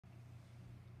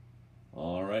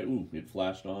All right. Ooh, it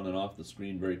flashed on and off the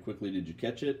screen very quickly. Did you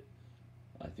catch it?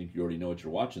 I think you already know what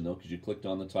you're watching, though, because you clicked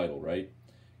on the title, right?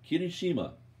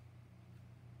 Kirishima.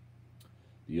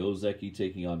 The ozeki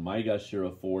taking on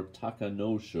M4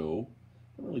 Takanosho.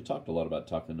 I haven't really talked a lot about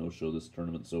Takanosho this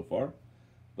tournament so far,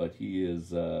 but he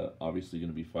is obviously going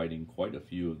to be fighting quite a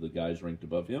few of the guys ranked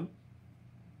above him.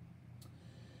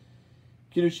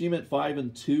 Kirishima at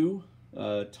 5-2,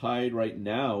 tied right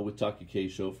now with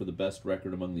Takakeisho for the best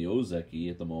record among the ozeki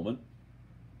at the moment,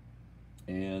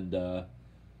 and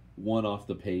one off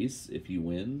the pace if he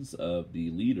wins of the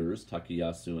leaders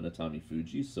Takayasu and Atami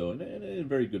Fuji. So in a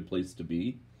very good place to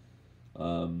be.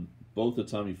 Both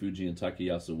Atami Fuji and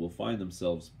Takayasu will find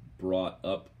themselves brought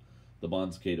up the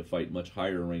Banzuke to fight much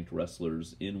higher ranked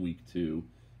wrestlers in week 2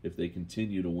 if they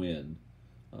continue to win.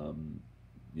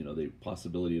 You know, the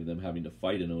possibility of them having to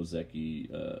fight an ozeki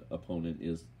opponent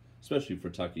is, especially for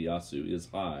Takayasu, is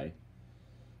high.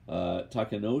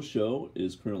 Takanosho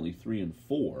is currently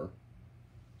 3-4,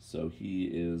 so he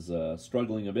is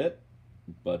struggling a bit,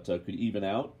 but could even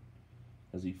out.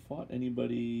 Has he fought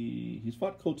anybody? He's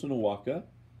fought Kotonowaka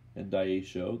and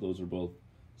Daisho. Those are both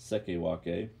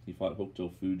Sekewake. He fought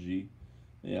Hokuto Fuji.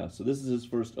 Yeah, so this is his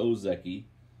first ozeki.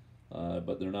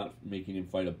 But they're not making him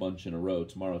fight a bunch in a row.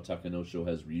 Tomorrow Takanosho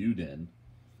has Ryuden.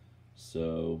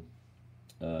 So,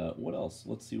 what else?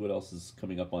 Let's see what else is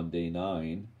coming up on day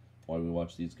 9 while we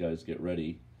watch these guys get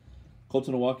ready.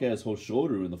 Kotonowaka has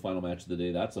Hoshoru in the final match of the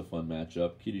day. That's a fun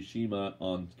matchup. Kirishima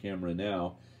on camera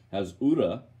now has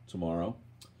Ura tomorrow.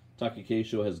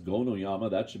 Takakeisho has Gonoyama.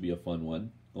 That should be a fun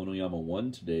one. Gonoyama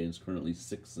won today and is currently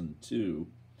 6-2.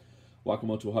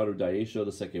 Wakamoto Haru Daisho,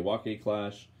 the Sekewake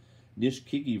clash.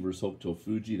 Nishikigi versus Hokuto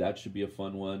Fuji, that should be a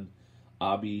fun one.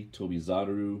 Abi,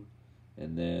 Tobizaru,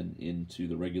 and then into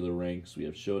the regular ranks, we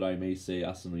have Shodai Meisei,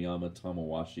 Asanoyama,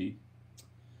 Tamawashi.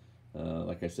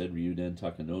 Like I said, Ryuden,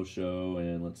 Takanosho,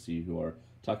 and let's see who are...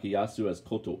 Takayasu has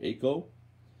Koto Eiko.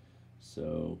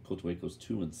 So, Koto Eiko's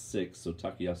 2-6, so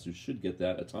Takayasu should get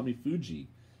that. Atami Fuji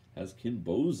has Kin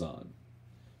Bozan,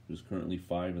 who's currently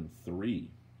 5-3.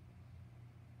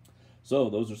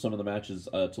 So those are some of the matches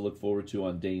to look forward to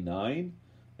on day 9.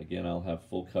 Again, I'll have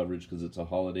full coverage because it's a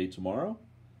holiday tomorrow.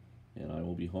 And I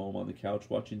will be home on the couch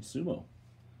watching sumo.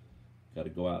 Got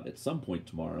to go out at some point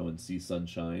tomorrow and see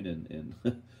sunshine and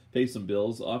pay some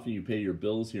bills. Often you pay your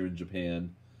bills here in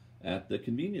Japan at the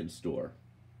convenience store.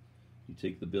 You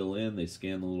take the bill in, they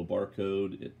scan the little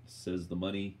barcode, it says the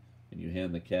money, and you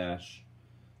hand the cash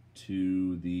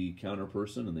to the counter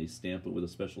person and they stamp it with a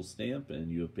special stamp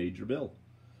and you have paid your bill.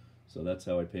 So that's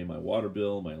how I pay my water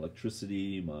bill, my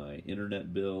electricity, my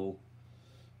internet bill,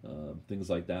 things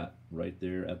like that, right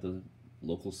there at the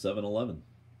local 7-Eleven.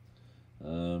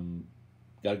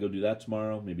 Got to go do that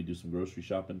tomorrow, maybe do some grocery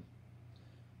shopping,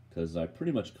 because I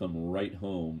pretty much come right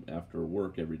home after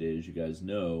work every day, as you guys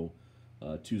know,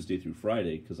 Tuesday through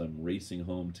Friday, because I'm racing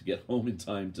home to get home in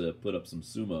time to put up some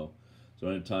sumo. So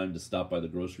I don't have time to stop by the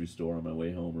grocery store on my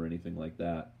way home or anything like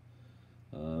that.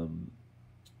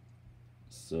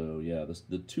 So yeah,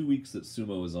 the 2 weeks that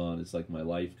sumo is on, it's like my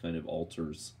life kind of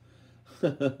alters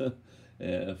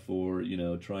for, you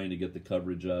know, trying to get the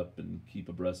coverage up and keep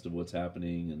abreast of what's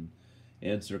happening and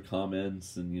answer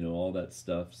comments and, you know, all that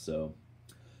stuff. So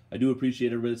I do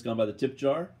appreciate everybody that's gone by the tip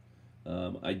jar.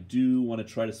 I do want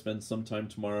to try to spend some time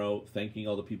tomorrow thanking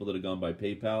all the people that have gone by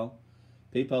PayPal.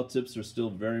 PayPal tips are still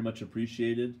very much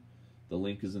appreciated. The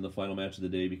link is in the final match of the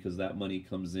day because that money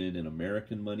comes in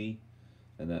American money,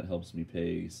 and that helps me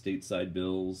pay stateside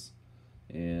bills.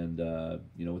 And,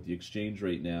 you know, with the exchange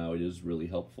rate now, it is really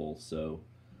helpful. So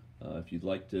if you'd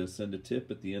like to send a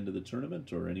tip at the end of the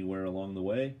tournament or anywhere along the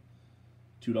way,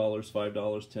 $2, $5,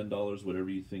 $10, whatever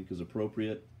you think is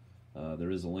appropriate,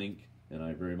 there is a link, and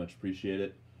I very much appreciate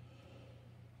it.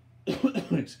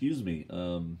 Excuse me.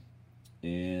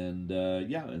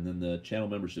 Yeah, and then the channel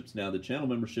memberships. Now, the channel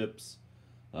memberships,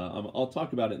 I'll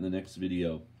talk about it in the next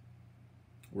video.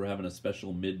 We're having a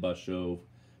special mid-basho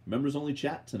members-only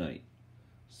chat tonight.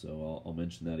 So I'll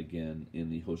mention that again in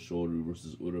the Hoshoru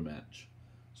versus Ura match.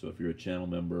 So if you're a channel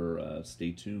member,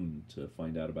 stay tuned to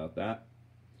find out about that.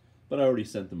 But I already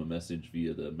sent them a message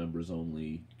via the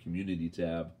members-only community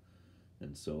tab,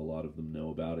 and so a lot of them know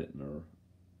about it and are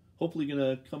hopefully going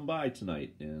to come by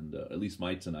tonight, and at least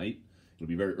my tonight. It'll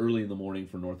be very early in the morning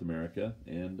for North America,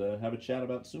 and have a chat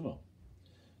about sumo.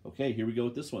 Okay, here we go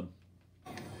with this one.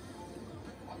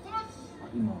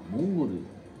 今モンゴル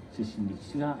出身力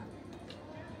士が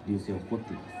隆盛を誇っ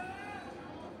ています。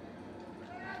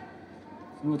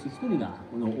そのうち一人が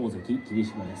この大関霧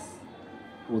島です。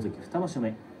大関2場所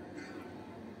目。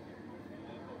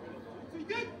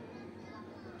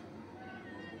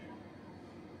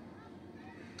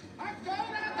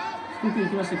低く行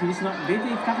きました霧島、出て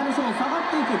いく高野翔、下が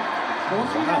っていく、押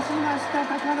し出しました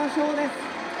高野翔です。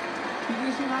霧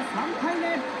島3敗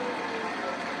目。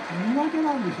言い訳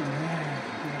なんでしょうね。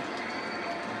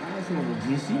高野翔も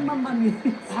自信満々に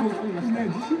そう思いました。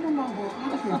自信満々も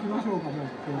話をしましょうかもう。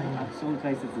アクション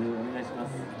解説お願いしま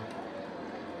す。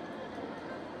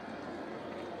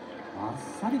あっ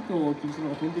さりと霧島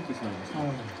が飛んでいってしまいました。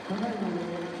ただいまの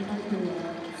決まり手は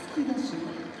突き出し。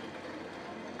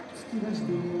突き出し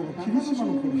ているような霧島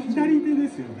の左手で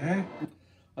すよね。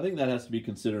I think that has to be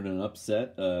considered an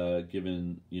upset,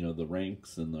 given the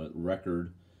ranks and the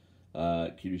record.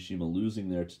 Kirishima losing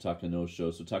there to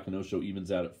Takanosho, so Takanosho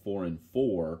evens out at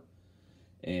 4-4,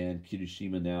 and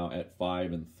Kirishima now at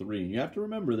 5-3. And you have to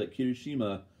remember that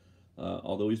Kirishima,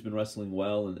 although he's been wrestling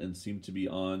well and seemed to be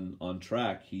on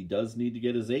track, he does need to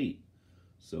get his 8.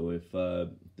 So if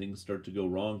things start to go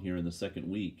wrong here in the second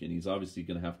week, and he's obviously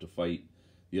going to have to fight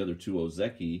the other 2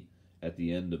 ozeki at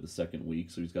the end of the second week,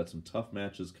 so he's got some tough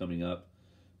matches coming up,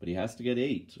 but he has to get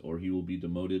 8 or he will be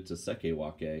demoted to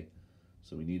sekewake.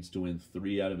 So he needs to win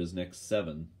 3 out of his next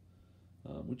 7,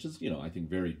 which is, I think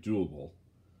very doable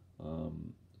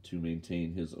to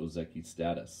maintain his ozeki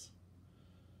status.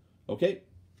 Okay,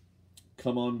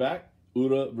 come on back.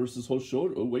 Ura versus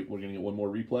Hoshor. Oh wait, we're going to get one more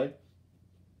replay.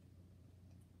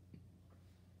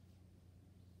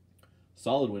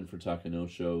 Solid win for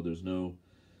Takanosho. There's no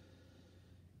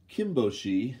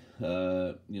Kimboshi,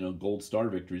 gold star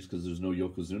victories because there's no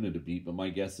Yokozuna to beat. But my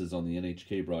guess is on the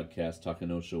NHK broadcast,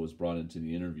 Takanosho was brought into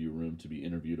the interview room to be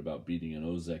interviewed about beating an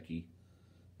ozeki.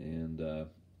 And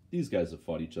these guys have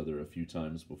fought each other a few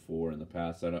times before in the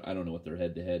past. I don't know what their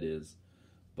head-to-head is,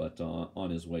 but on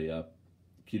his way up,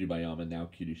 Kiribayama, now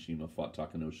Kirishima, fought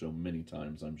Takanosho many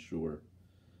times, I'm sure.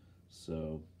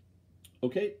 So,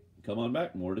 okay, come on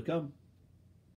back. More to come.